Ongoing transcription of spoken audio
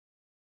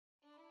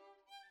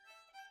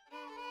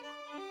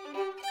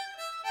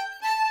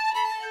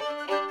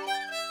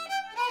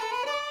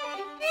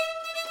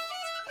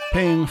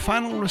Paying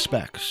final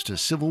respects to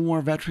Civil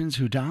War veterans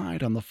who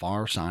died on the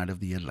far side of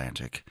the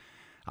Atlantic.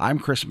 I'm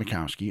Chris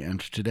Mikowski, and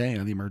today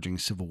on the Emerging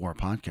Civil War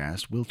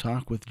podcast, we'll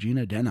talk with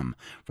Gina Denham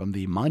from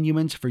the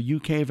Monuments for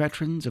UK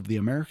Veterans of the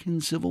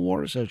American Civil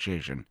War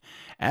Association,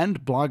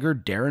 and blogger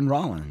Darren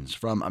Rawlings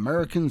from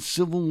American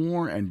Civil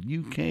War and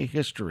UK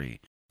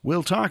History.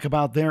 We'll talk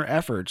about their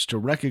efforts to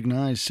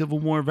recognize Civil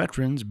War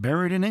veterans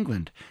buried in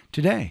England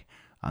today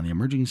on the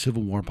Emerging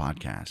Civil War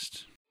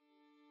podcast.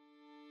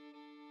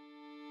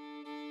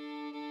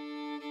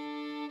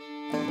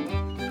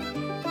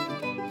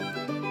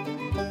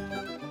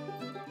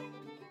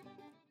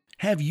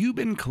 Have you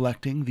been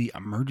collecting the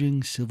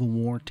Emerging Civil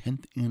War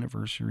 10th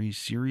Anniversary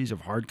series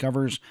of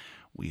hardcovers?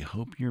 We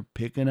hope you're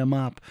picking them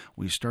up.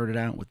 We started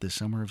out with the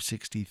Summer of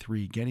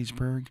 63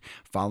 Gettysburg,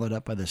 followed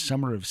up by the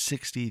Summer of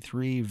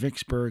 63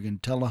 Vicksburg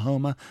and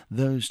Tullahoma.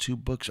 Those two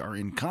books are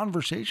in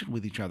conversation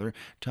with each other,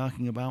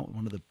 talking about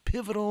one of the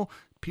pivotal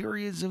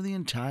periods of the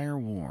entire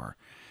war.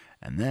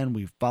 And then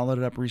we followed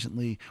it up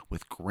recently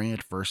with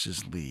Grant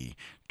versus Lee,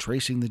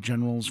 tracing the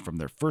generals from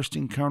their first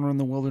encounter in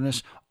the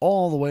wilderness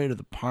all the way to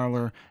the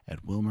parlor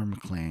at Wilmer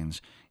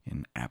McLean's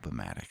in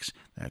Appomattox.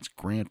 That's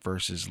Grant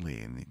versus Lee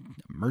in the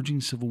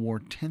Emerging Civil War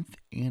 10th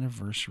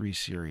Anniversary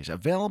series,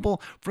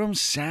 available from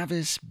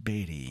Savas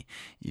Beatty.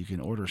 You can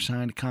order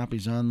signed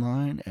copies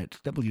online at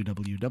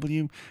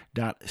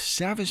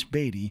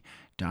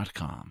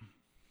www.savasbeatty.com.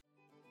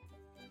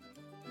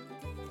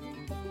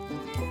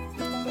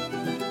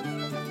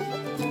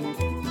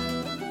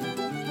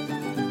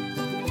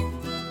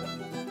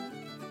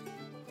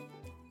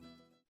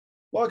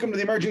 Welcome to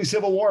the Emerging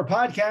Civil War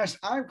podcast.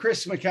 I'm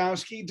Chris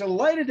Mikowski.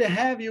 Delighted to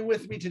have you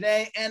with me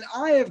today. And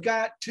I have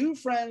got two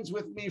friends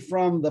with me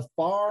from the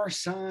far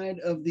side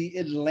of the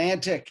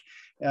Atlantic.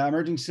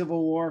 Emerging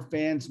Civil War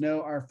fans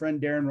know our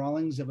friend Darren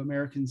Rawlings of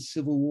American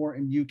Civil War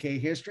and UK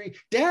History.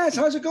 Daz,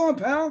 how's it going,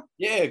 pal?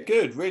 Yeah,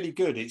 good. Really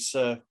good. It's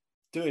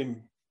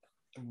doing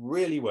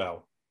really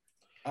well.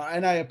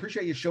 And I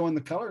appreciate you showing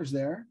the colors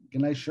there. A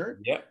nice shirt.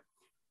 Yep.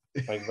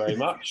 Thank you very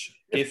much.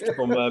 Gift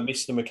from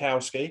Mr.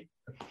 Mikowski.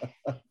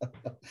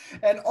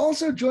 And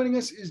also joining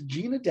us is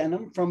Gina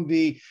Denham from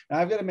now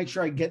I've got to make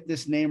sure I get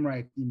this name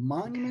right, the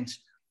Monuments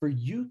for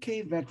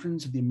UK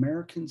Veterans of the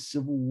American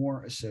Civil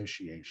War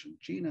Association.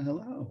 Gina,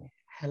 hello.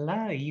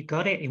 Hello, you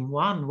got it in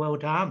one. Well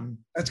done.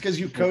 That's because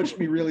you coached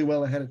me really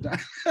well ahead of time.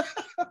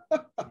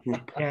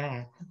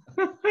 Yeah.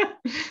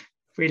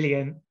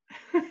 Brilliant.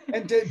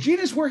 And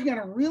Gina's working on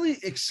a really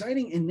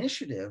exciting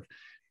initiative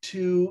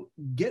to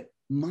get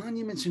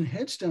monuments and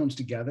headstones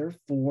together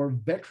for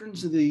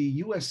veterans of the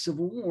U.S.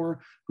 Civil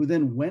War who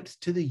then went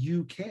to the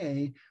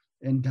UK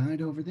and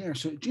died over there.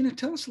 So, Gina,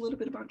 tell us a little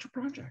bit about your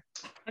project.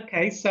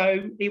 Okay,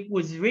 so it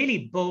was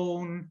really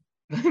born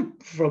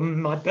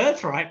from my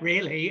birthright,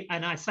 really.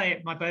 And I say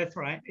it my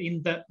birthright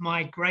in that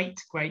my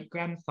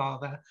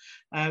great-great-grandfather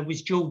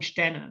was George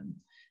Denham,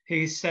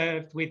 who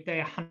served with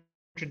the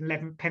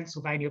 111th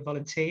Pennsylvania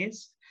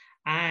Volunteers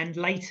and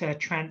later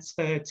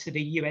transferred to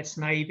the US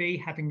Navy,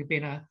 having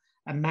been a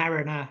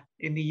mariner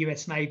in the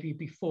US Navy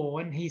before,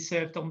 and he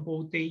served on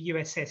board the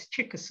USS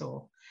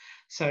Chickasaw.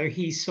 So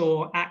he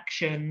saw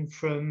action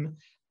from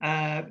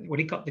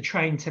he got the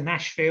train to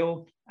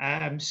Nashville,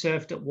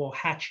 served at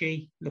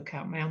Wauhatchie,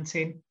 Lookout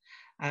Mountain,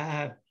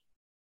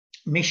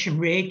 Mission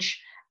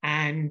Ridge,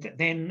 and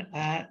then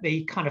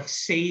the kind of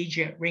siege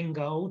at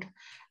Ringgold.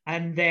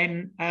 And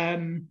then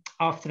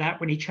after that,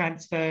 when he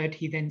transferred,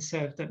 he then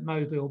served at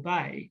Mobile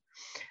Bay.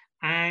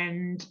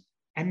 And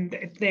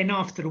then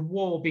after the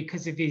war,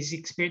 because of his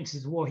experiences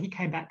of the war, he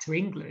came back to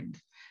England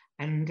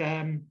and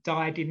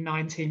died in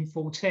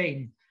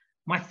 1914.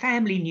 My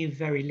family knew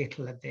very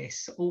little of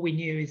this. All we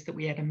knew is that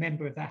we had a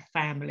member of that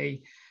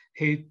family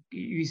who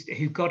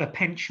got a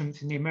pension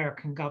from the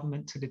American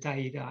government to the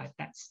day he died.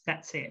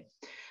 That's it.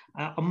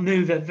 I'll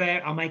make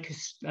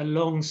a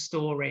long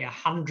story,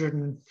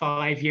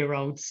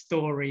 105-year-old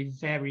story,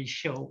 very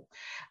short.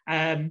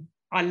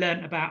 I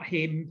learned about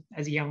him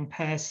as a young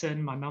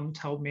person. My mum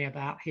told me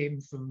about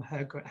him from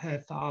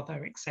her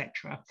father,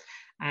 etc.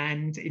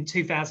 And in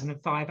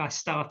 2005, I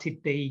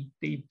started the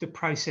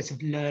process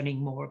of learning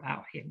more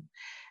about him.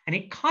 And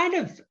I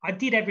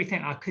did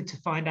everything I could to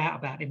find out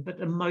about him. But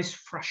the most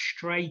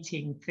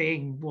frustrating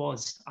thing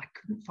was I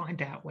couldn't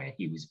find out where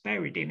he was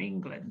buried in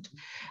England.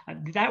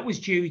 That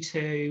was due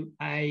to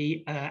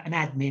an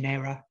admin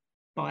error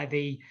by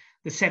the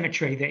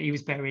cemetery that he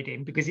was buried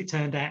in, because it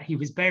turned out he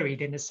was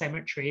buried in a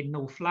cemetery in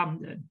North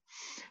London.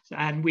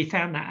 And we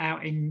found that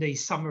out in the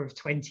summer of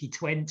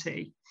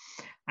 2020.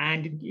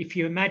 And if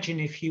you imagine,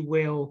 if you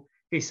will,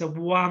 it's a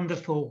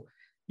wonderful,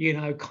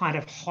 kind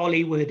of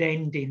Hollywood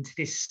ending to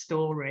this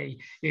story.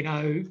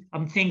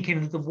 I'm thinking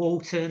of the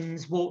Walton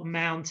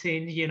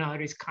Mountain,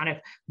 this kind of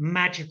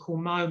magical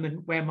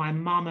moment where my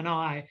mum and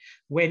I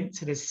went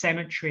to the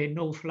cemetery in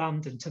North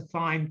London to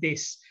find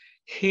this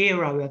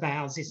hero of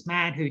ours, this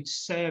man who'd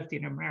served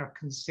in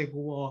American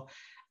Civil War.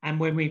 And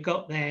when we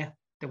got there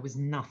was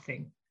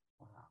nothing.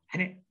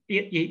 and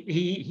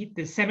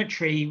the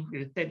cemetery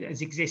that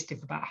has existed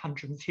for about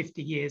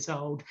 150 years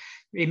old.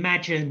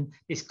 Imagine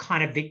this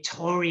kind of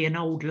Victorian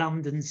old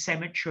London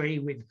cemetery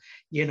with,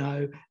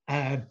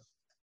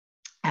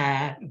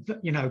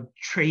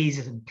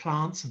 trees and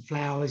plants and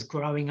flowers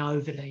growing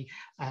over the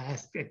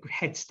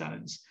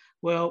headstones.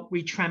 Well,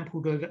 we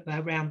trampled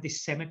around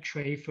this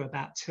cemetery for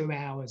about 2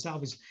 hours. I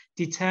was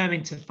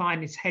determined to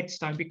find this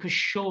headstone, because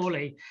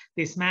surely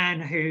this man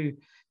who,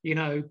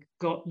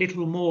 got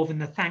little more than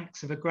the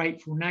thanks of a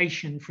grateful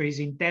nation for his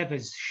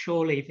endeavours,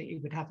 surely that he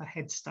would have a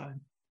headstone.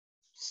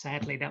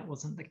 Sadly, that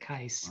wasn't the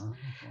case. Wow.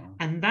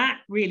 And that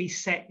really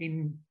set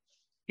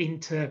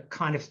into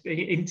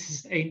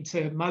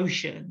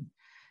motion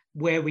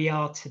where we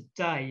are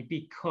today,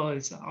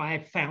 because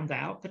I found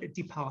out that the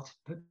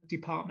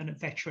Department of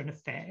Veteran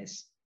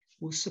Affairs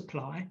will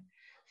supply,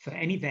 for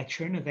any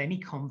veteran of any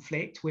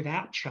conflict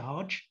without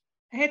charge,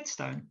 a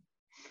headstone.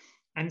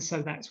 And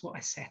so that's what I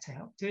set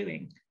out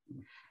doing.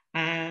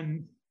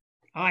 I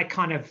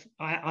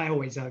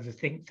always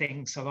overthink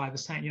things. So I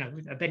was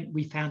saying,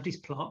 we found this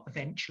plot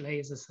eventually,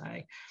 as I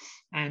say.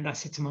 And I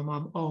said to my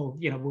mum,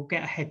 we'll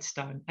get a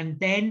headstone. And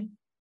then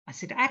I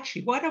said,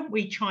 actually, why don't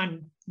we try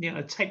and,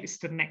 take this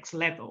to the next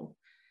level?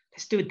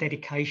 Let's do a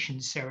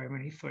dedication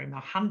ceremony for him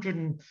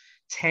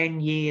 110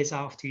 years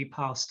after he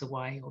passed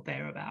away or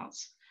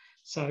thereabouts.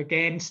 So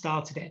again,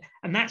 started it.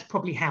 And that's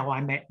probably how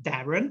I met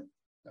Darren.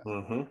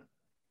 Mm-hmm.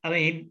 I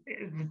mean,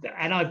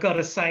 and I've got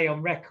to say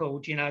on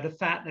record, the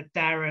fact that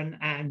Darren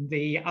and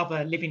the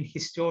other living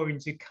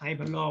historians who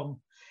came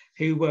along,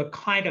 who were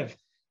kind of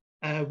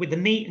with the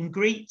meet and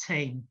greet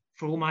team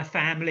for all my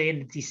family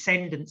and the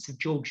descendants of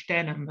George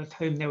Denham, of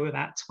whom there were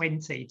about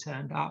 20,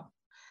 turned up.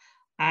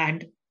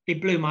 And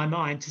it blew my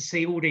mind to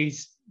see all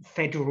these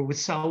federal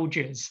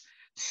soldiers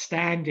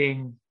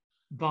standing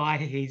by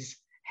his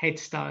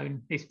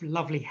headstone, this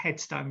lovely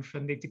headstone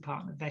from the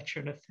Department of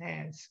Veteran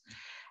Affairs.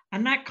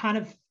 And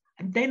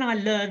then I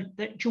learned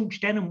that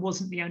George Denham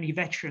wasn't the only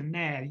veteran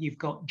there. You've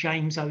got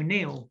James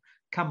O'Neill,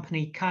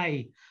 Company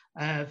K,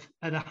 of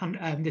the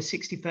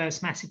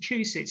 61st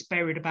Massachusetts,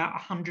 buried about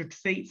 100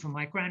 feet from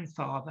my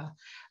grandfather,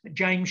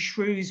 James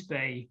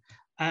Shrewsbury,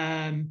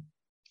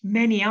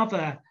 many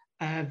other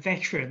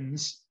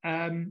veterans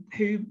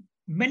who,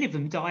 many of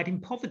them died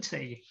in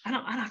poverty. And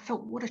I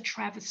thought, what a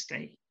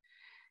travesty.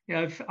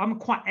 I'm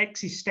quite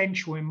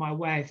existential in my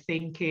way of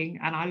thinking,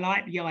 and I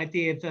like the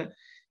idea that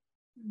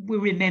we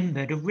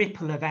remember the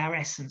ripple of our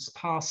essence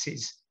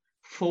passes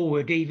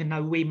forward. Even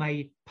though we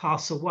may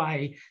pass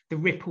away, the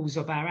ripples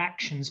of our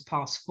actions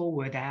pass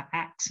forward, our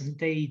acts and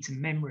deeds and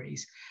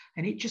memories.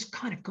 And it just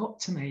kind of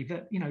got to me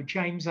that,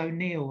 James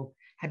O'Neill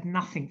had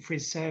nothing for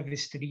his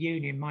service to the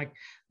Union, my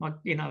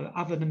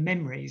other than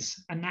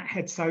memories. And that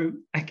had, so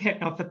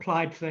again, I've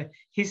applied for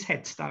his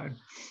headstone.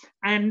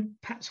 And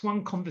perhaps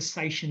one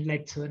conversation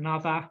led to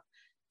another.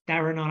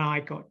 Darren and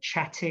I got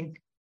chatting.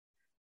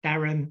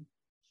 Darren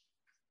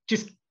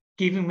just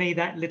giving me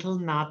that little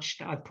nudge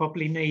that I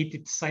probably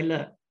needed to say,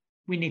 look,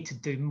 we need to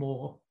do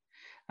more.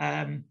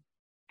 And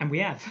we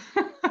have.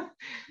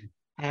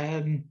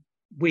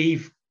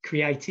 We've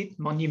created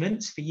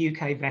monuments for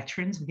UK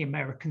veterans with the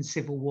American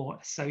Civil War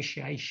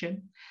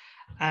Association.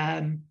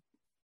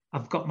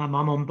 I've got my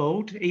mum on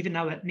board, even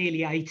though at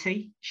nearly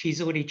 80,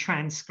 she's already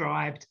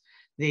transcribed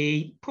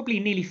the probably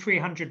nearly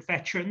 300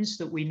 veterans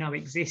that we know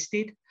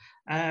existed.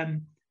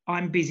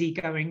 I'm busy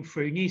going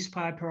through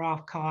newspaper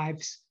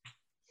archives,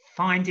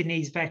 finding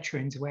these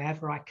veterans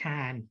wherever I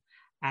can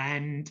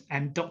and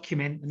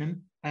documenting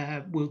them.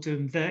 We'll do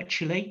them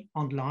virtually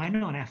online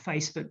on our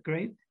Facebook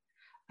group.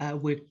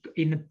 We're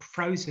in the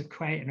throes of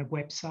creating a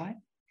website,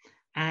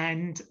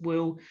 and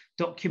we'll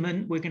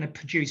document, we're going to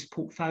produce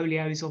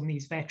portfolios on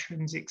these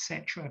veterans,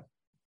 etc.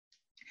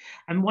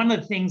 And one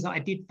of the things that I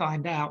did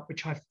find out,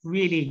 which I've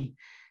really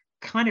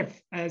kind of,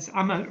 as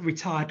I'm a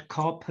retired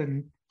cop,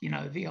 and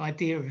the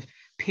idea of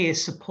peer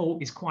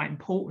support is quite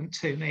important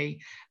to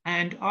me.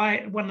 And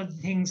one of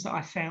the things that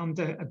I found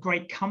a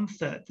great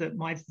comfort, that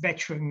my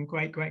veteran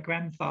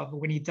great-great-grandfather,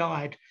 when he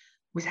died,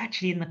 was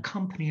actually in the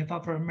company of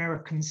other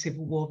American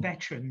Civil War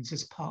veterans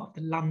as part of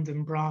the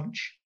London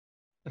branch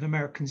of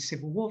American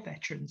Civil War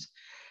veterans.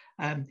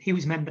 He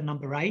was member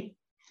number 8,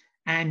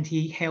 and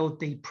he held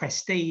the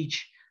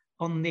prestige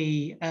on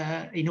the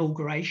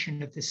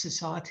inauguration of the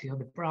society, or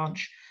the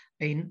branch,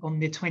 on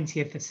the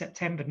 20th of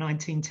September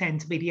 1910,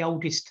 to be the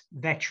oldest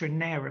veteran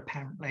there,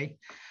 apparently.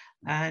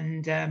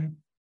 And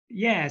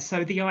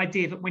so the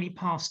idea that when he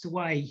passed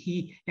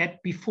away,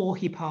 before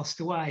he passed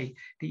away,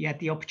 that he had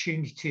the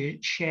opportunity to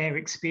share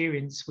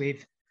experience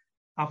with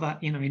other,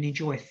 and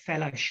enjoy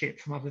fellowship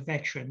from other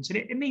veterans. And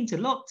it means a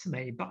lot to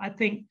me. But I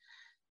think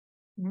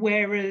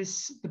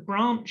whereas the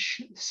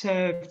branch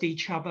served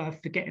each other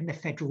for getting the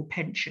federal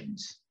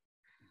pensions,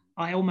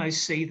 I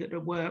almost see that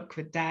the work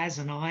that Daz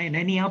and I and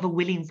any other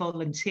willing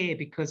volunteer,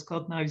 because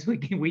God knows we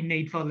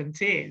need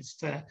volunteers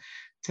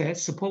to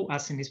support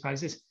us in this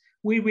process,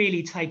 we're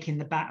really taking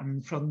the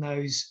baton from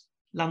those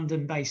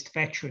London-based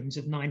veterans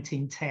of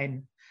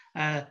 1910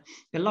 The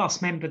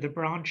last member of the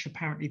branch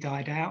apparently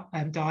died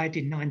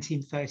in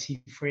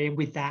 1933, and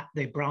with that,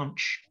 the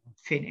branch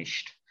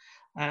finished.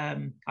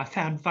 I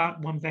found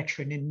one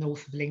veteran in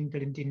north of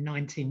England in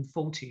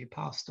 1940 who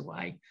passed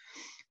away.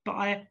 But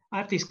I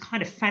have this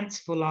kind of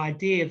fanciful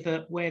idea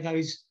that where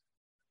those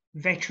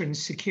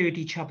veterans secured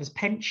each other's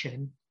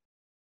pension,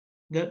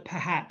 that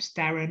perhaps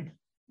Darren,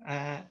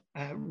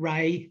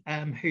 Ray,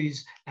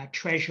 who's our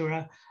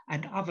treasurer,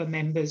 and other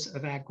members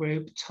of our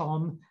group,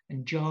 Tom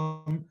and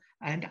John,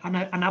 and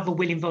other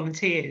willing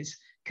volunteers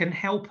can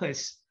help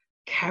us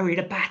carry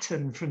the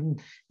baton from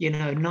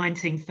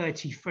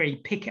 1933,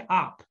 pick it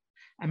up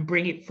and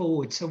bring it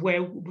forward. So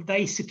where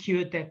they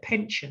secured their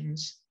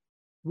pensions,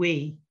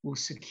 we will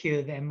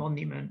secure their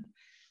monument.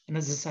 And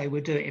as I say,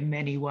 we'll do it in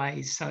many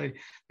ways. So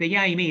the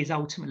aim is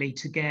ultimately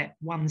to get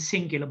one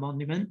singular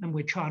monument, and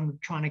we're trying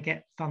to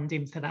get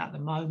funding for that at the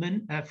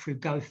moment through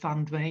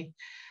GoFundMe.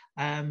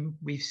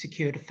 We've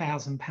secured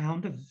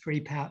 £1,000 of a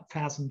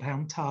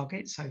 £3,000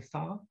 target so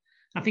far.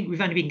 I think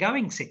we've only been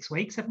going 6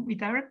 weeks, haven't we,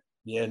 Darren?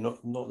 Yeah,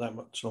 not that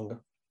much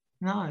longer.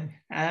 No.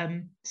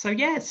 So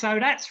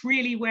that's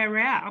really where we're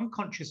at. I'm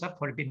conscious I've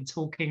probably been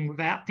talking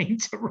without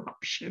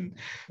interruption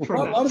for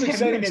a lot of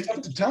exciting minutes.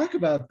 stuff to talk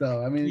about,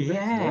 though. I mean,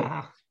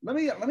 yeah. Let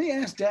me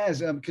ask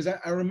Daz, because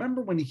I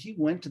remember when he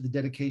went to the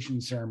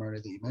dedication ceremony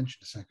that you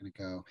mentioned a second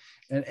ago,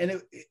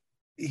 and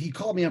he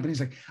called me up and he's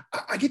like,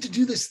 I get to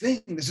do this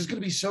thing. This is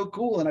going to be so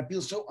cool, and I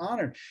feel so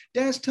honored.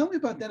 Daz, tell me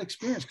about that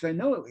experience, because I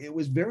know it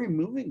was very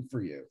moving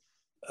for you.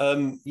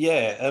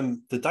 The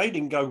day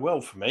didn't go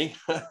well for me,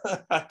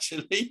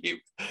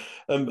 actually.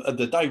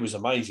 The day was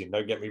amazing,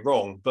 don't get me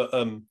wrong. But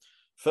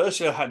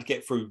firstly, I had to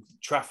get through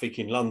traffic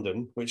in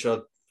London, which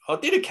I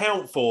did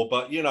account for,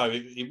 but,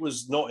 it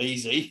was not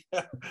easy.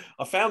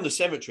 I found the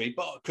cemetery,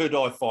 but could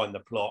I find the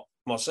plot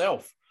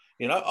myself?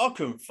 I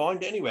couldn't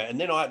find it anywhere. And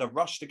then I had to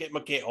rush to get my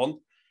kit on.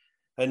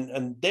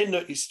 And then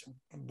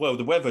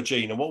the weather,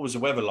 Gina, what was the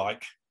weather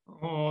like?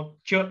 Oh,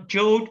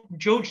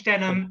 George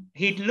Denham,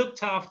 he'd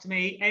looked after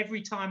me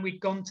every time we'd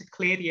gone to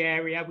clear the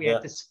area. We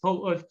had the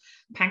support of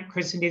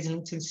Pancras and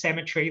Islington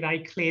Cemetery. They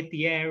cleared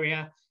the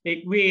area.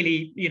 It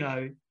really,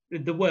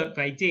 the work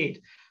they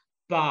did.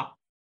 But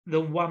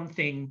the one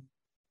thing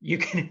you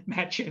can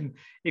imagine,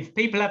 if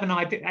people have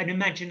an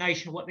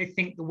imagination of what they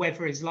think the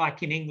weather is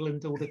like in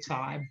England all the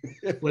time,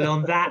 well,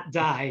 on that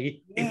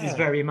day, it was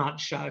very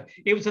much so.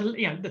 It was,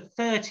 the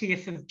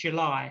 30th of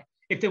July.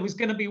 If there was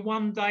going to be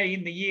one day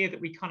in the year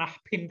that we kind of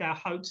pinned our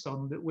hopes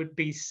on that would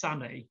be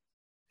sunny,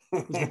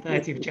 it was the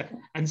 30th of July.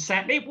 And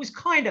sadly, it was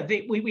kind of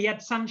it. We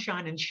had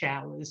sunshine and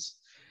showers,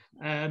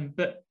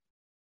 but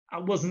I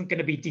wasn't going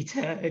to be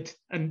deterred.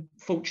 And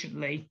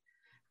fortunately,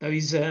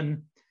 those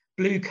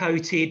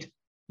blue-coated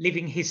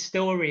living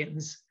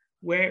historians,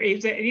 where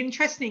it's an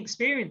interesting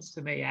experience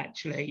for me,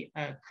 actually,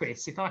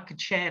 Chris, if I could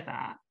share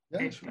that.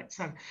 Yeah, sure.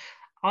 So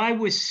I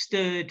was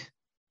stood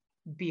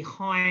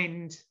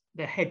behind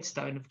the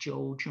headstone of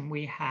George, and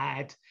we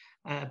had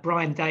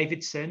Brian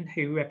Davidson,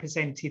 who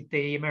represented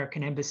the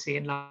American Embassy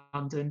in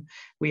London.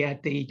 We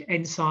had the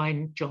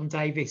ensign John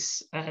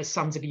Davis,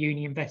 Sons of the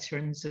Union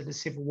Veterans of the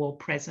Civil War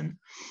present.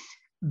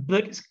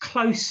 But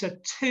closer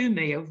to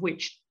me, of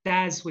which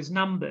Daz was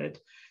numbered,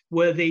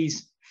 were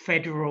these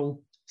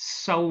federal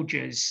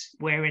soldiers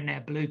wearing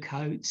their blue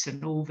coats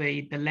and all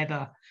the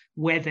leather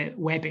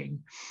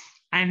webbing.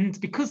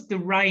 And because the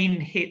rain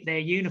hit their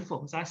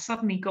uniforms, I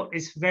suddenly got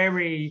this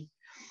very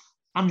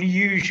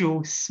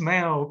unusual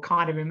smell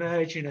kind of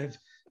emerging of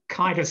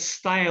kind of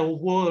stale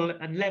wool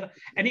and leather.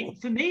 And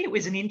for me, it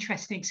was an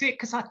interesting experience,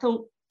 because I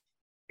thought,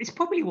 it's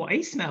probably what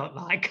he smelled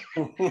like.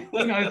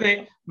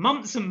 The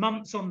months and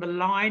months on the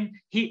line.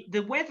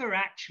 The weather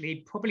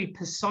actually probably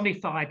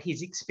personified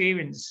his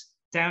experience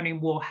down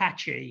in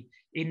Warhatchee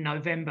in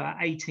November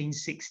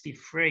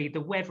 1863.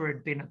 The weather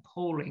had been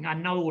appalling. I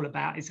know all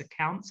about his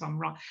accounts. I'm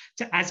right.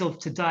 As of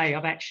today,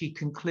 I've actually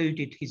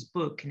concluded his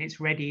book and it's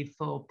ready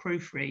for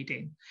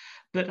proofreading.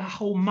 But the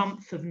whole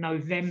month of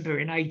November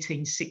in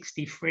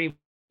 1863,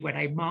 when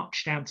they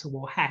marched down to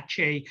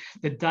Warhatchee,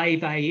 the day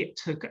they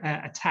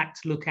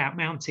attacked Lookout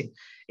Mountain,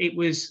 it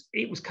was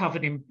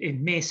to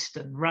in mist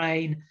and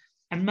rain.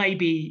 And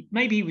maybe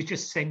he was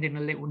just sending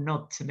a little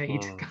nod to me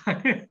to go,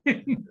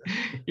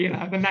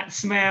 and that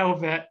smell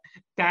that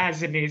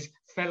Daz and his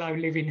fellow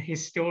living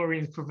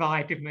historians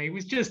provided me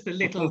was just a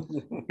little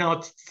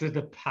nod to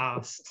the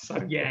past. So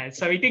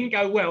it didn't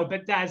go well,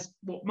 but Daz,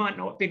 what might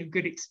not have been a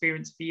good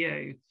experience for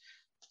you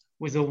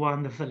was a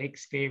wonderful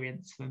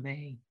experience for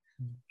me.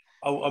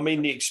 Oh, I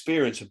mean, the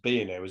experience of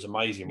being there was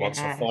amazing. Once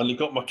I finally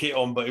got my kit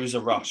on, but it was a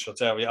rush, I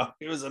tell you.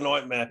 It was a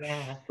nightmare.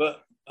 Yeah.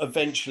 But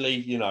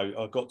eventually,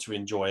 I got to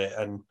enjoy it.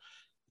 And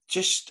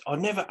I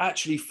never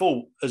actually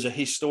thought as a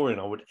historian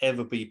I would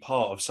ever be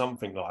part of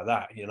something like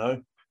that,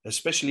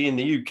 especially in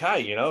the UK,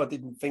 I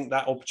didn't think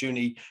that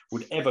opportunity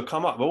would ever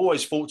come up. I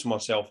always thought to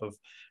myself of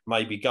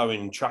maybe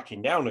going and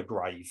tracking down a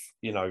grave,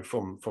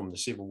 from the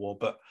Civil War,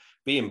 but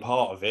being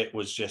part of it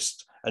was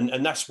just,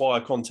 and that's why I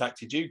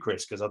contacted you,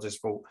 Chris, because I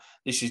just thought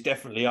this is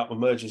definitely up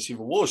emerging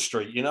Civil War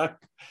Street, Yeah.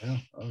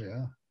 Oh,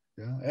 yeah.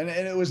 Yeah, and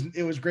it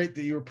was great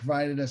that you were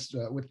providing us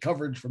with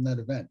coverage from that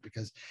event,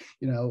 because,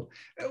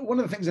 one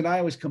of the things that I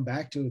always come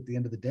back to at the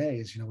end of the day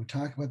is, we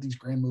talk about these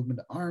grand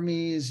movement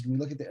armies and we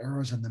look at the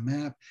arrows on the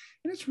map,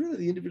 and it's really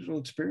the individual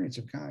experience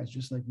of guys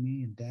just like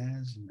me and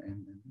Daz,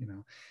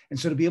 and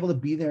so to be able to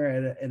be there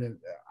at a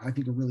I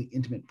think a really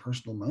intimate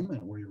personal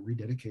moment where you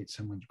rededicate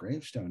someone's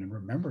gravestone and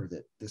remember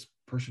that this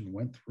person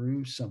went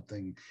through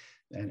something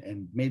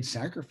and made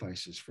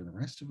sacrifices for the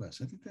rest of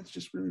us. I think that's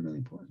just really, really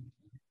important.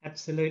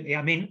 Absolutely.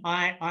 I mean,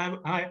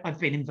 I've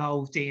been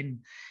involved in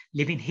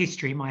living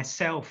history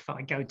myself.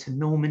 I go to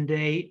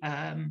Normandy.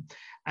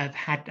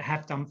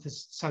 Have done for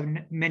so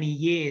many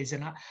years,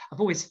 and I've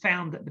always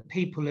found that the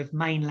people of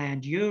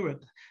mainland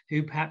Europe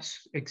who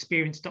perhaps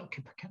experienced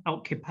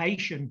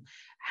occupation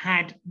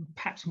had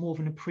perhaps more of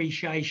an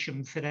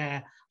appreciation for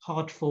their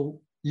hard-fought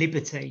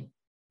liberty.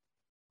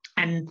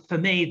 And for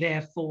me,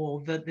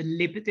 therefore, the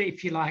liberty,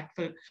 if you like,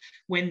 for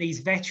when these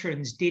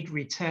veterans did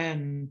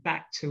return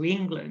back to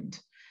England,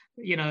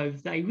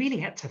 they really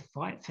had to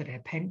fight for their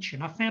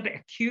pension. I found it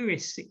a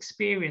curious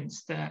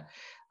experience that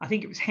I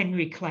think it was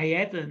Henry Clay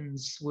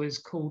Evans was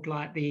called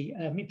like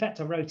in fact,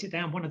 I wrote it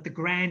down, one of the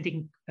grand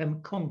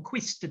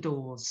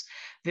conquistadors,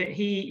 that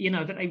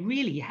that they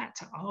really had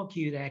to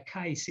argue their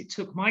case. It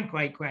took my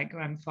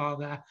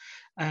great-great-grandfather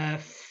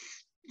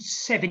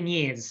 7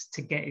 years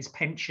to get his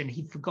pension.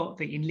 He forgot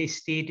that he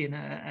enlisted in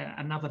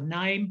another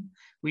name,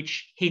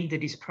 which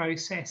hindered his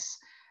process.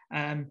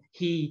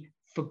 He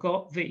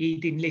forgot that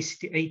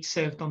he'd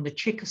served on the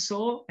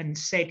Chickasaw and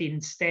said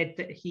instead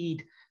that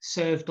he'd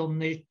served on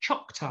the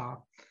Choctaw.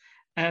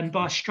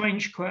 By a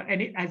strange,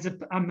 and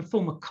I'm a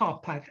former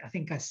cop, I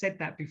think I said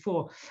that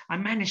before, I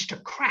managed to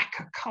crack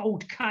a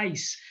cold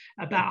case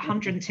about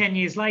 110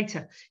 years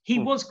later. He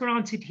was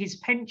granted his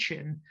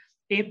pension,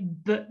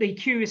 but the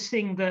curious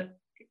thing that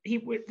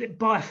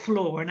by a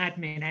flaw, an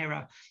admin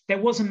error,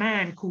 there was a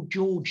man called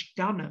George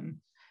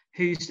Denham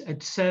who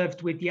had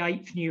served with the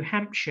 8th New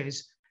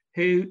Hampshires,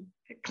 who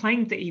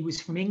claimed that he was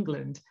from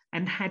England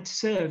and had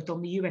served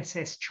on the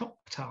USS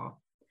Choctaw.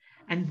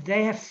 And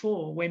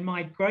therefore, when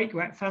my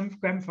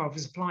great-grandfather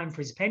was applying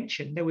for his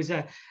pension, there was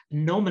an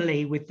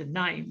anomaly with the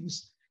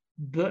names,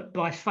 but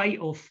by fate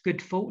or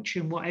good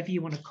fortune, whatever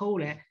you want to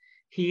call it,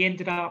 he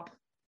ended up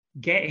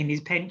getting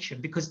his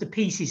pension because the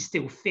pieces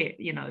still fit,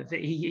 that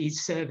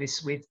his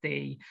service with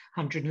the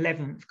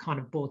 111th kind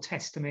of bore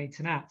testimony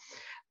to that.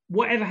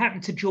 Whatever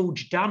happened to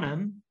George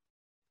Denham,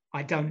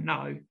 I don't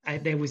know.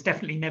 There was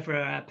definitely never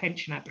a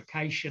pension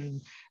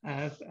application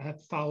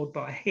filed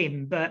by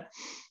him. But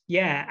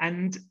yeah,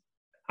 and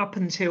up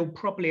until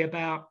probably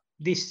about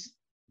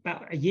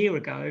a year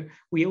ago,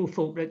 we all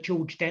thought that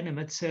George Denham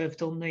had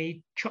served on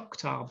the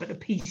Choctaw, but the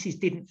pieces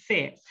didn't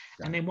fit.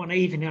 Yeah. And then one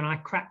evening I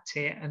cracked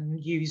it and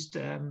used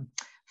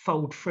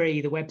Fold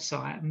Free, the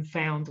website, and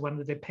found one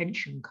of the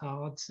pension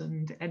cards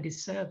and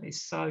his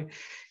service. So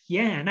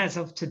yeah, and as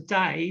of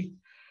today,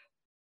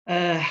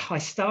 I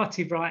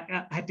started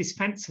I had this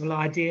fanciful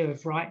idea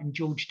of writing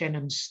George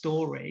Denham's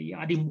story.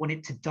 I didn't want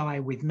it to die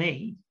with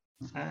me.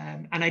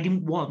 And I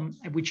didn't want,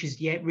 which is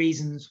the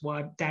reasons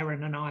why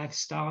Darren and I have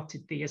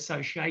started the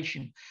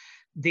association,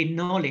 the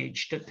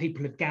knowledge that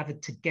people have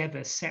gathered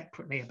together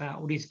separately about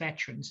all these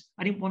veterans.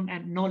 I didn't want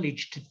that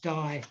knowledge to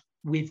die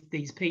with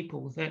these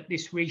people, that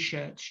this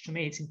research, to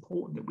me, it's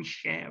important that we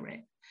share it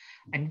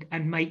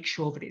and make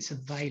sure that it's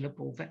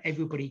available, that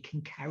everybody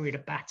can carry the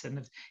baton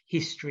of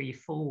history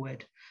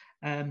forward.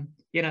 So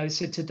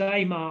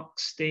today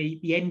marks the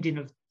ending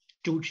of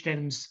George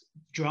Denham's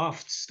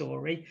draft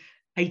story,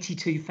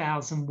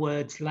 82,000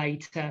 words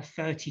later,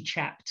 30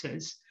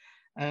 chapters.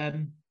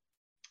 And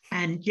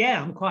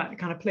yeah, I'm quite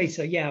kind of pleased.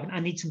 So yeah, I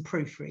need some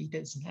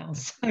proofreaders now.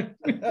 So,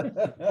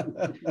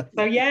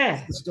 so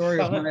yeah. The story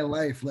of my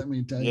life, let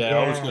me tell you. Yeah,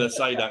 I was going to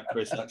say that,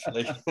 Chris,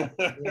 actually.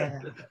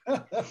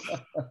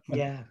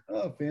 Yeah.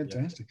 Oh,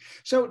 fantastic.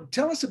 So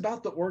tell us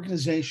about the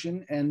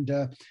organization, and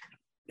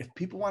if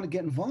people want to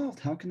get involved,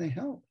 how can they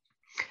help?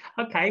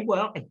 Okay,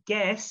 well, I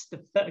guess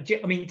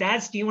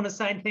Daz, do you want to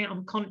say anything?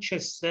 I'm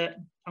conscious that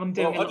I'm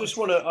doing. Well, I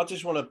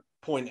just want to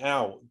point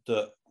out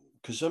that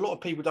because a lot of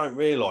people don't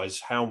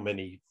realise how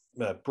many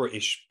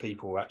British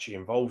people were actually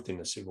involved in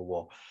the Civil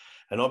War,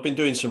 and I've been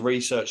doing some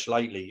research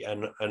lately,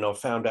 and I've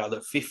found out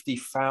that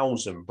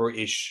 50,000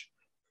 British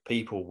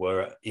people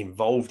were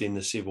involved in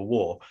the Civil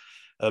War.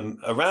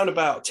 Around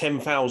about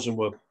 10,000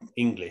 were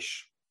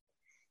English,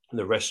 and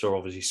the rest are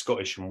obviously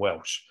Scottish and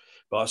Welsh.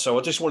 But so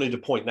I just wanted to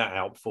point that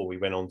out before we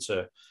went on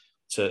to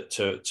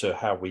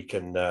how we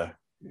can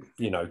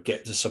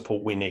get the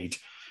support we need.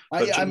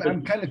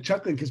 I'm kind of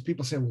chuckling because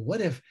people say,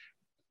 well,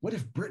 what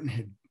if Britain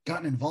had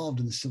gotten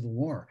involved in the Civil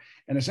War?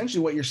 And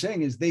essentially what you're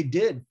saying is they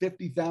did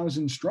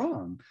 50,000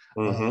 strong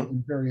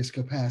in various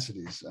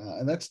capacities.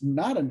 And that's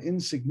not an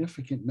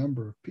insignificant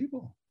number of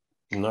people.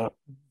 No.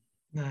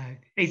 I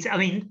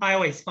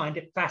always find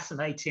it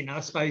fascinating.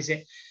 I suppose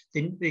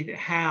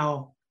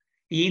how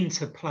the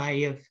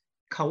interplay of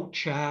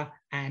culture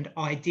and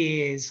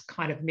ideas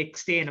kind of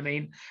mixed in. I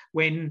mean,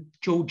 when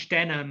George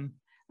Denham,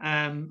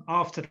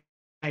 after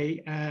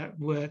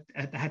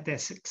had their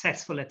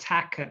successful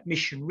attack at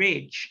Mission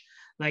Ridge,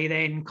 they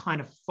then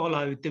kind of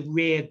followed the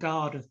rear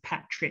guard of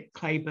Patrick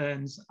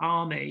Cleburne's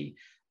army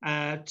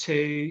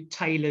to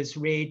Taylor's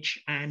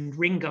Ridge and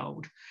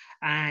Ringgold,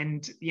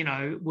 and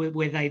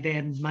where they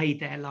then made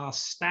their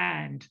last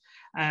stand.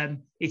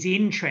 It's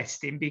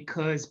interesting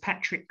because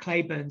Patrick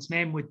Cleburne's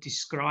men were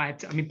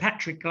described. I mean,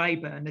 Patrick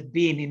Cleburne had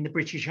been in the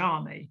British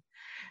Army,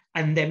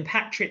 and then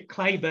Patrick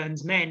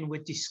Cleburne's men were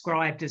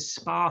described as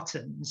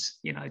Spartans,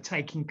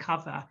 taking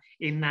cover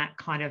in that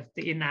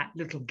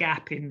little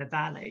gap in the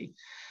valley.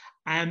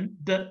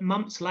 But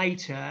months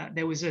later,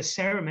 there was a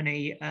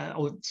ceremony,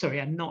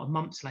 not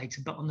months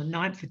later, but on the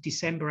 9th of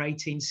December,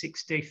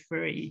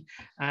 1863,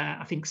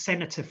 I think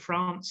Senator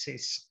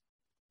Francis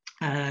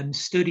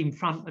stood in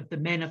front of the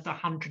men of the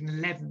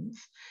 111th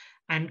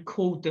and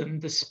called them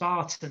the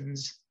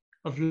Spartans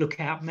of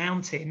Lookout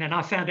Mountain. And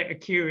I found it a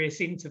curious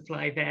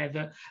interplay there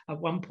that at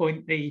one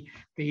point the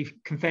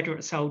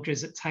Confederate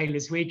soldiers at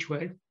Taylor's Ridge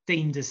were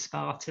deemed as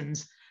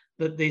Spartans,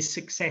 but the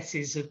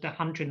successes of the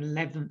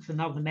 111th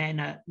and other men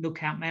at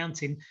Lookout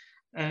Mountain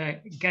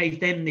gave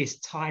them this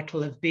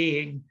title of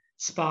being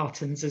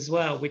Spartans as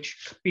well,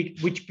 which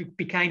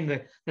became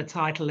the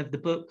title of the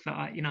book that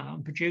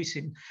I'm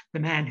producing,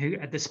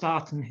 the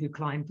Spartan who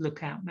climbed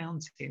Lookout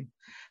Mountain.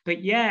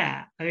 But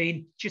yeah, I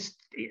mean,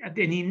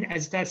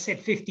 as Dad said,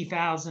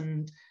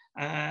 50,000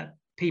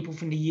 people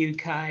from the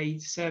UK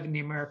serving the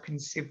American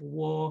Civil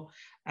War.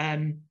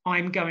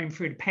 I'm going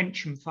through the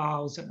pension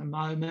files at the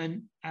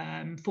moment.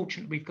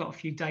 Fortunately, we've got a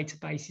few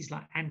databases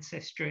like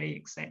Ancestry,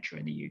 etc.,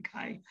 in the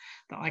UK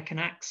that I can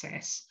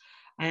access,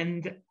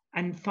 and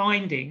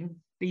finding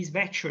these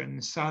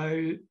veterans.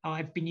 So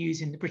I've been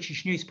using the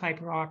British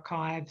Newspaper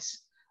Archives.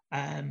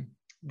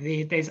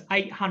 There's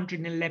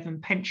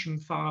 811 pension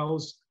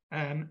files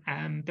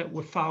that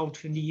were filed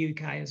from the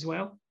UK as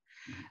well.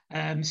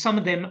 Some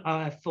of them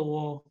are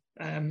for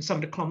some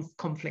of the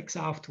conflicts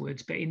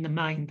afterwards, but in the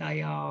main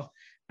they are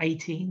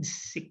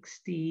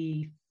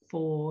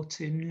 1864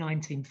 to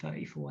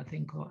 1934, I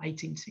think, or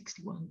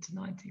 1861 to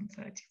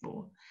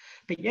 1934.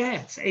 But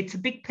yeah, it's a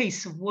big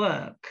piece of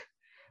work.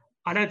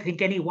 I don't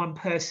think any one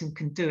person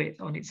can do it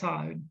on its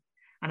own.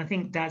 And I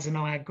think Daz and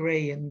I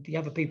agree, and the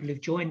other people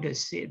who've joined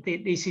us,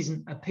 this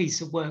isn't a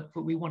piece of work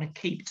that we want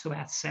to keep to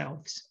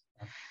ourselves.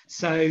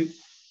 So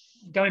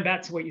going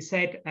back to what you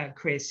said,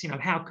 Chris,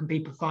 how can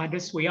people find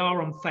us? We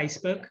are on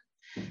Facebook,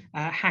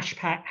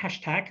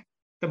 hashtag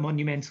The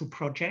Monumental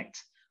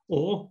Project,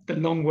 or the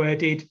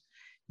long-worded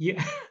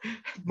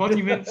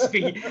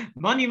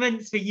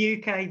Monuments for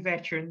UK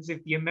Veterans of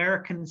the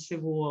American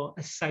Civil War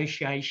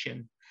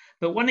Association.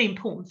 But one of the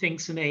important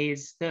things for me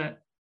is that,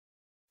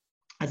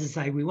 as I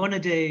say, we want to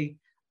do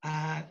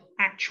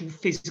actual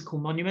physical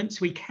monuments.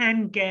 We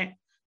can get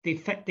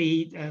the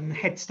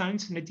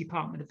headstones from the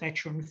Department of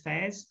Veteran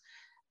Affairs,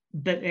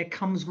 but there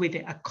comes with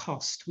it a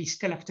cost. We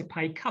still have to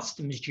pay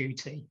customs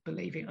duty,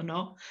 believe it or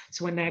not.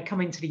 So when they're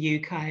coming to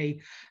the UK,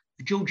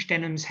 George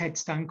Denham's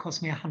headstone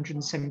cost me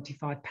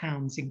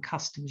 £175 in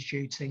customs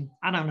duty.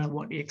 I don't know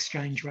what the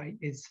exchange rate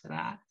is for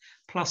that.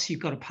 Plus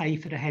you've got to pay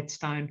for the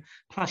headstone.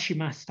 Plus you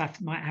might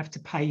have to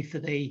pay for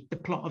the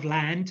plot of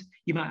land.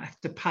 You might have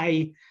to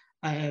pay,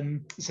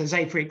 so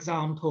say for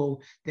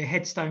example, the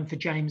headstone for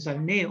James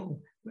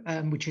O'Neill,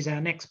 which is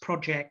our next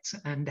project,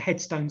 and the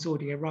headstone's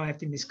already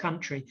arrived in this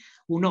country,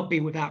 will not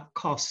be without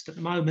cost. At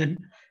the moment,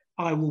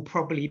 I will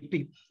probably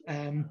be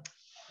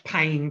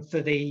paying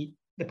for the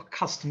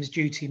customs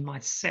duty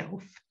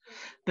myself,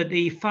 but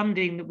the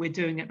funding that we're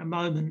doing at the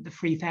moment, the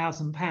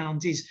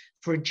 £3,000, is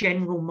for a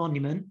general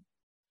monument,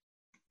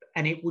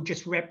 and it will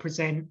just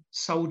represent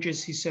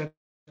soldiers who served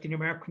in the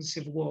American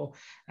Civil War.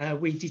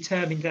 We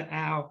determined at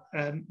our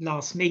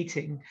last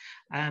meeting,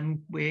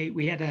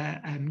 we had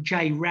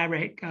Jay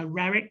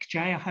Rarick,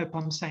 Jay, I hope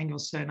I'm saying your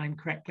surname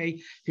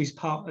correctly, who's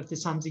part of the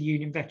Sons of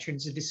Union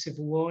Veterans of the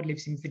Civil War,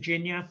 lives in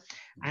Virginia,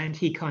 and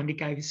he kind of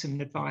gave us some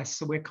advice.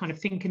 So we're kind of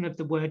thinking of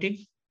the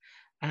wording.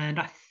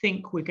 And I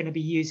think we're going to be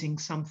using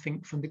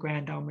something from the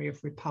Grand Army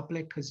of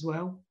Republic as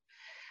well.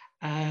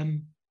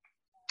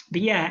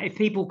 But yeah, if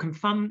people can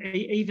fund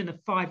even a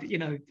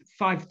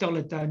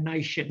 $5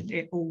 donation,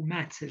 it all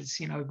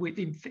matters.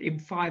 In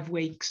 5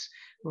 weeks,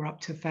 we're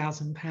up to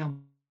 £1,000.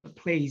 But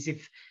please,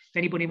 if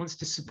anybody wants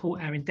to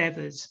support our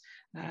endeavours,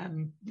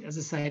 as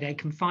I say, they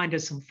can find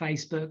us on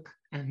Facebook,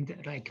 and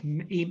they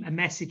can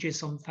message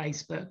us on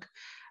Facebook.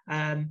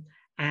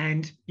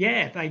 And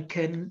yeah, they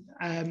can,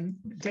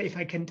 if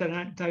they can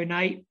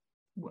donate,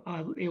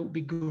 it will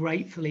be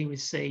gratefully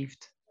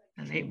received.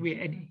 And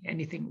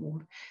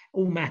anything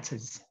all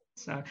matters.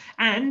 So,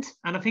 and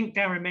I think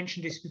Darren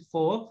mentioned this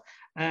before.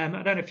 I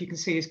don't know if you can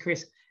see this,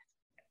 Chris.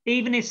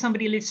 Even if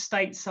somebody lives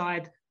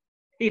stateside,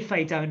 if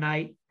they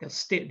donate,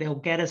 they'll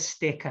get a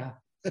sticker.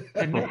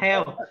 And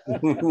hell,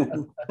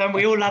 don't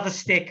we all love a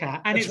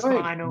sticker? And it's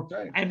final.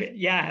 Right. And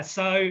yeah,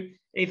 so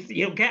if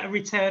you'll get a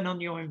return on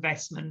your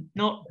investment,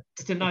 not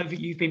to know that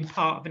you've been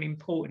part of an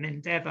important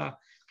endeavour,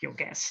 you'll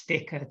get a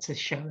sticker to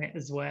show it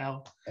as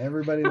well.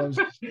 Everybody loves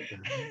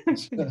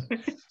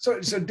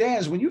so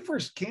Daz, when you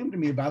first came to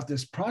me about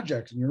this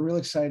project and you're real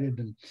excited,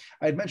 and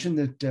I had mentioned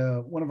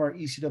that one of our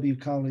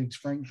ECW colleagues,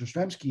 Frank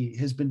Jastrzemski,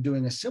 has been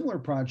doing a similar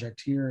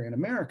project here in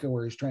America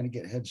where he's trying to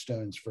get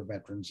headstones for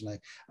veterans, and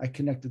I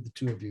connected the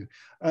two of you.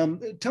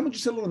 Tell me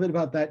just a little bit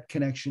about that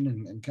connection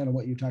and kind of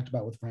what you talked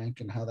about with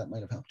Frank and how that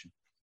might have helped you.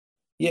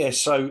 Yeah,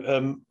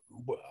 so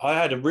I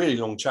had a really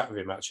long chat with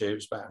him, actually. It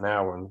was about an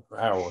hour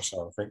or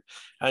so, I think.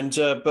 And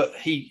but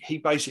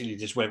he basically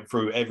just went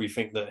through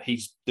everything that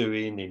he's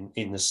doing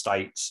in the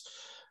States.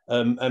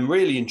 And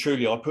really and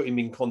truly, I put him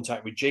in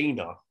contact with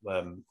Gina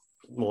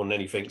more than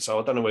anything. So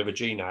I don't know whether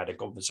Gina had a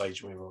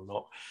conversation with him or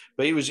not.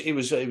 But it was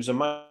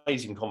an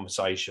amazing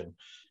conversation.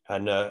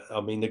 And I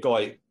mean,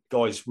 the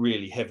guy's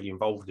really heavily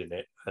involved in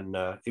it, and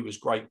it was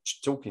great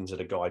talking to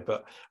the guy.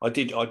 But I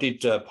did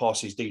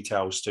pass his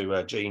details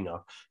to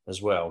Gina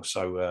as well.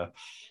 So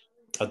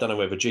I don't know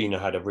whether Gina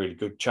had a really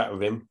good chat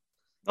with him.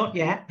 Not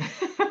yet.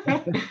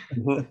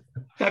 Don't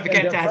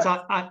forget, Daz,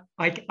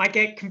 I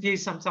get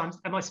confused sometimes.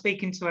 Am I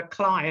speaking to a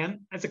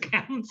client as a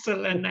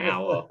counsellor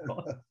now?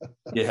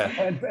 Yeah.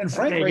 And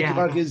Frank writes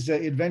about his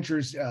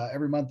adventures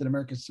every month in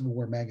American Civil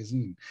War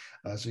magazine.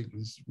 So you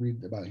can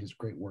read about his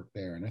great work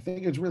there. And I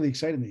think it's really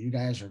exciting that you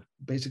guys are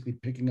basically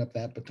picking up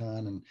that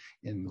baton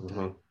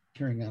and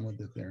carrying on with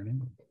it there in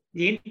England.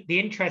 The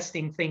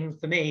interesting thing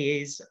for me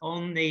is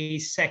on the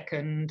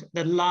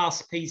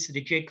last piece of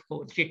the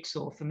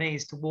jigsaw for me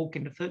is to walk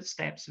in the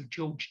footsteps of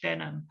George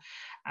Denham.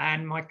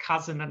 And my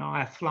cousin and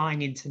I are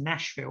flying into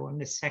Nashville on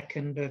the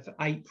 2nd of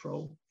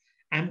April.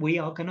 And we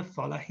are going to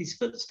follow his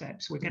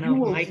footsteps. We're going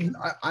to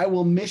I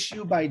will miss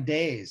you by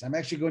days. I'm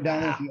actually going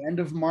down at the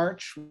end of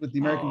March with the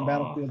American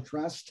Battlefield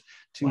Trust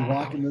to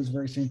walk in those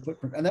very same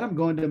footprints. And then I'm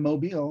going to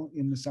Mobile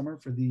in the summer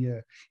for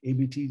the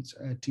ABT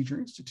Teacher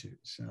Institute.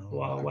 So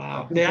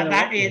wow.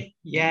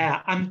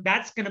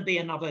 That's going to be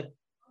another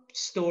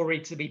story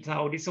to be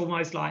told. It's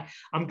almost like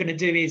I'm going to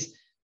do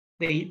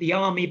the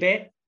army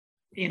bit,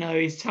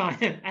 his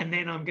time, and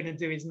then I'm going to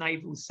do his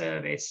naval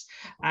service.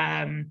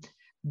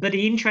 But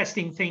the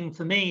interesting thing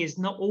for me is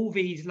not all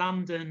these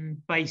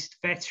London-based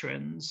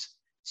veterans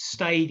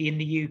stayed in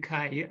the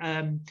UK.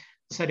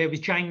 So there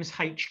was James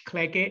H.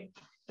 Cleggett.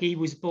 He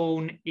was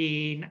born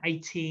in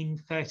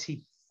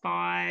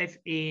 1835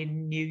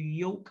 in New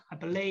York, I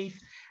believe,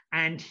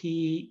 and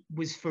he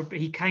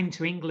came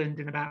to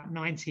England in about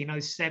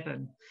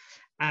 1907.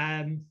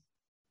 And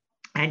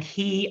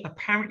he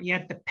apparently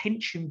had the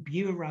Pension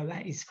Bureau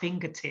at his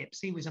fingertips.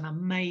 He was an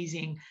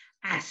amazing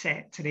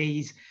asset to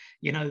these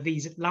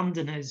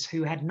Londoners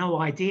who had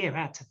no idea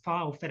how to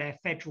file for their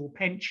federal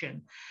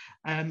pension.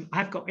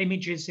 I've got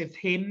images of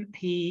him.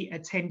 He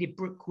attended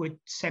Brookwood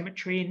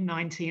Cemetery in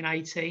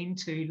 1918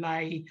 to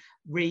lay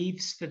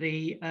wreaths for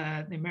the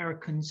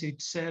Americans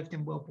who'd served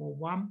in World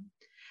War I.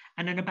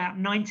 And in about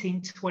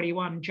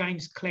 1921,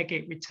 James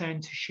Cleggett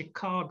returned to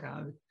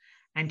Chicago,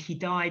 and he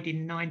died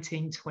in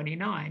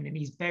 1929, and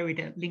he's buried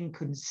at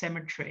Lincoln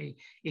Cemetery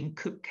in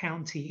Cook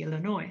County,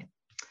 Illinois.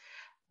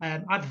 I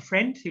have a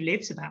friend who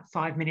lives about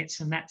 5 minutes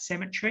from that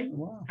cemetery.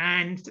 Wow.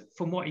 And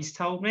from what he's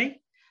told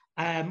me,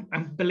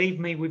 and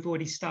believe me, we've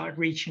already started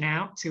reaching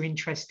out to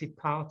interested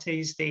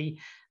parties, the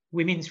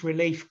Women's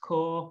Relief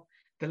Corps,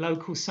 the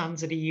local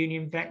Sons of the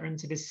Union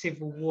Veterans of the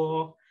Civil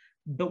War,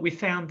 but we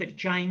found that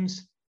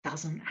James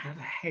doesn't have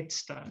a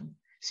headstone.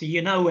 So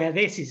you know where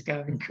this is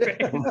going, Chris.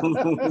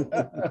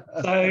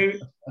 So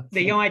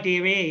the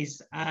idea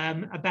is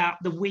about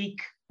the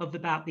week of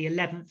about the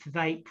 11th of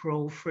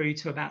April through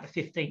to about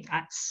the 15th,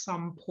 at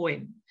some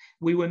point,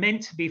 we were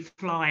meant to be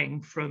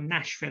flying from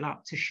Nashville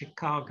up to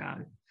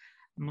Chicago.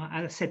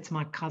 I said to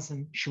my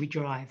cousin, should we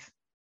drive?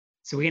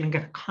 So we're going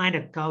to kind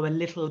of go a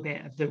little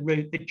bit of the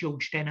route that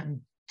George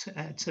Denham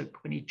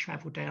took when he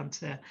traveled down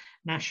to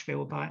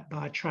Nashville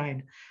by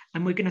train.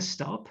 And we're going to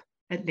stop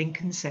at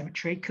Lincoln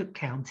Cemetery, Cook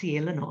County,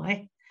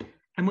 Illinois,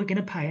 and we're going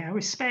to pay our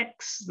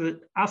respects. That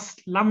us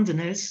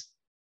Londoners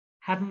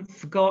haven't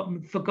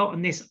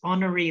forgotten this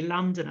honorary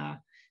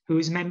Londoner who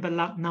is member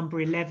number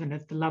 11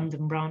 of the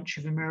London branch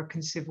of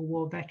American Civil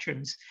War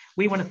Veterans.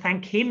 We want to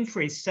thank him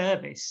for his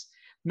service,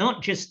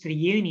 not just to the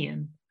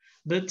Union,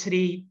 but to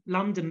the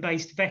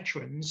London-based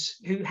veterans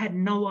who had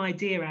no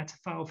idea how to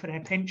file for their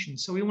pension.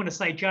 So we want to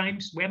say,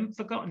 James, we haven't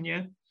forgotten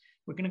you.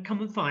 We're going to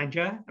come and find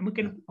you, and we're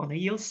going to honour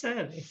your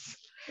service.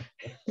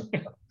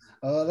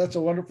 That's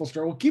a wonderful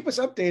story. Well, keep us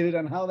updated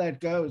on how that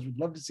goes. We'd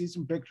love to see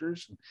some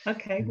pictures.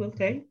 Okay, will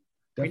do.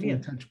 Definitely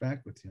touch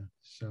back with you.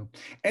 So,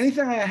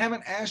 anything I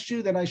haven't asked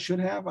you that I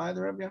should have,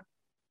 either of you?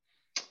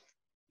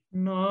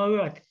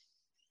 No, I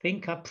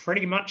think I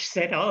pretty much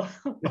said all.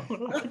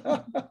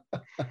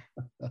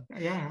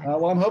 Yeah.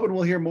 Well, I'm hoping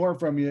we'll hear more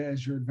from you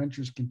as your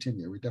adventures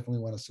continue. We definitely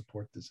want to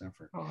support this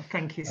effort. Oh,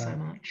 thank you so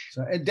much.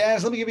 So, and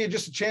Daz, let me give you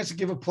just a chance to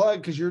give a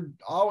plug, because you're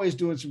always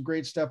doing some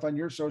great stuff on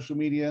your social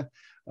media.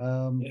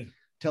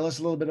 Tell us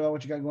a little bit about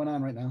what you got going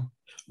on right now.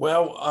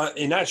 Well,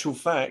 in actual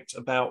fact,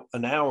 about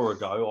an hour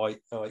ago,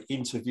 I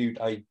interviewed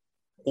a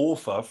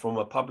author from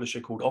a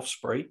publisher called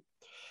Offspring.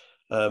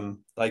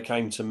 they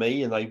came to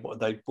me and they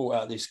brought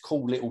out this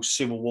cool little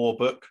Civil War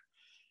book,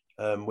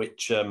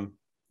 which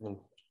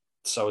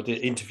so I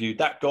interviewed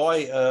that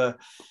guy.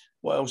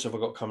 What else have I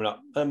got coming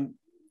up?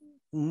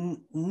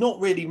 Not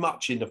really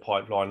much in the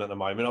pipeline at the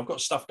moment. I've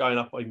got stuff going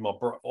up in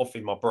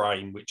my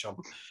brain, which I'm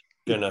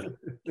gonna,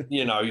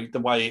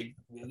 the way,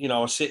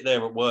 I sit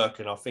there at work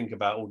and I think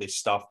about all this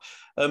stuff.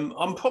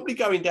 I'm probably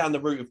going down the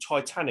route of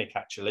Titanic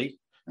actually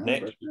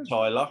next,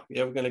 Tyler.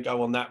 Yeah, we're going to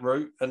go on that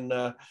route.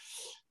 And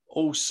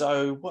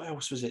also, what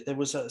else was it? There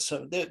was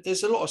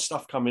there's a lot of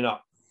stuff coming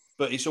up,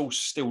 but it's all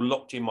still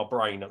locked in my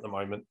brain at the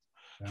moment.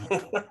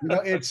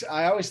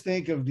 I always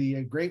think of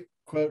the great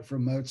quote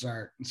from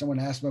Mozart. And someone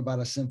asked him about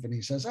a symphony.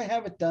 He says, "I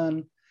have it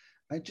done.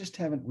 I just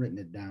haven't written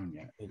it down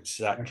yet."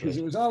 Exactly. Because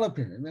it was all up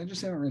here. I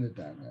just haven't written it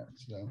down yet.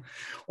 So,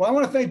 well, I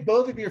want to thank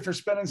both of you for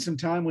spending some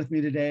time with me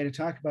today to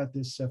talk about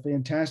this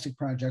fantastic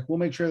project. We'll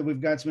make sure that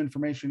we've got some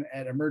information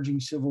at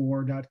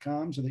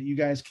emergingcivilwar.com so that you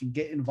guys can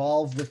get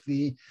involved with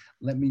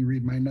let me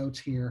read my notes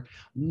here,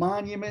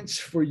 Monuments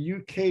for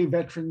UK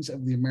Veterans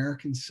of the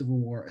American Civil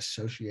War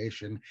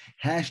Association,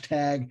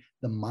 #the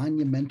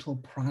Monumental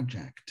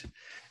Project.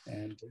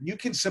 And you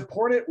can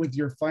support it with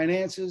your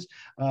finances,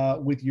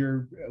 with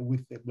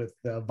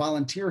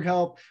volunteer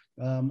help,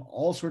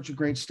 all sorts of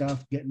great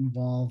stuff. Get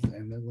involved,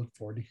 and I look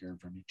forward to hearing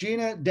from you.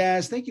 Gina,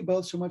 Daz, thank you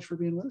both so much for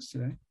being with us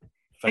today.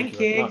 Thank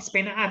you. It's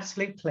been an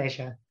absolute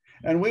pleasure.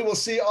 And we will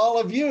see all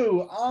of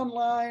you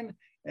online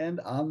and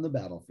on the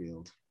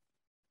battlefield.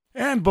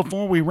 And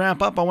before we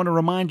wrap up, I want to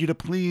remind you to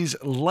please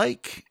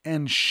like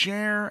and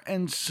share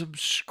and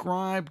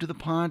subscribe to the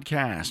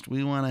podcast.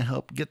 We want to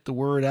help get the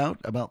word out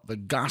about the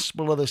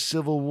gospel of the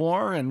Civil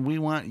War, and we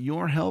want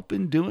your help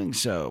in doing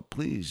so.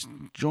 Please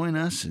join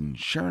us in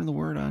sharing the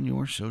word on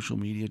your social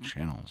media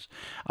channels.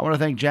 I want to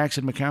thank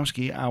Jackson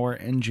Mikowski, our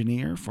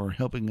engineer, for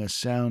helping us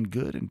sound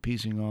good and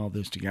piecing all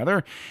this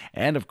together.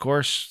 And of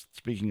course,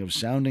 speaking of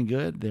sounding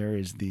good, there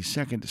is the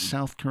 2nd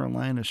South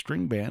Carolina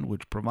String Band,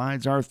 which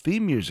provides our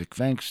theme music.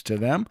 Thanks to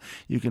them.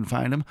 You can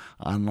find them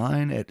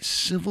online at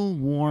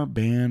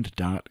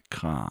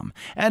civilwarband.com.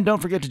 And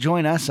don't forget to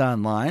join us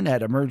online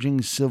at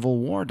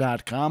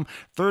emergingcivilwar.com.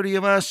 30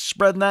 of us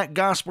spreading that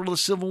gospel of the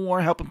Civil War,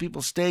 helping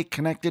people stay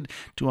connected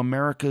to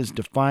America's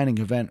defining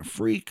event.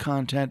 Free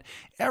content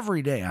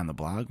every day on the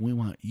blog. We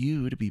want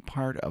you to be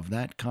part of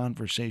that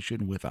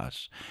conversation with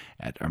us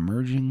at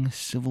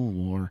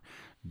emergingcivilwar.com.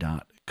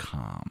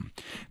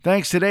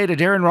 Thanks today to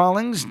Darren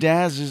Rawlings.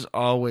 Daz is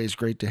always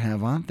great to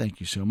have on.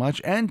 Thank you so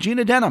much. And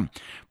Gina Denham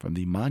from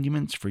the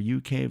Monuments for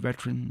UK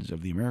Veterans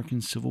of the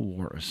American Civil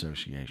War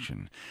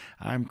Association.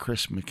 I'm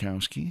Chris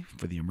Mikowski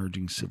for the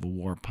Emerging Civil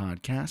War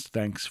podcast.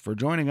 Thanks for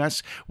joining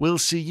us. We'll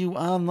see you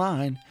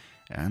online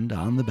and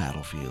on the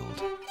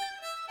battlefield.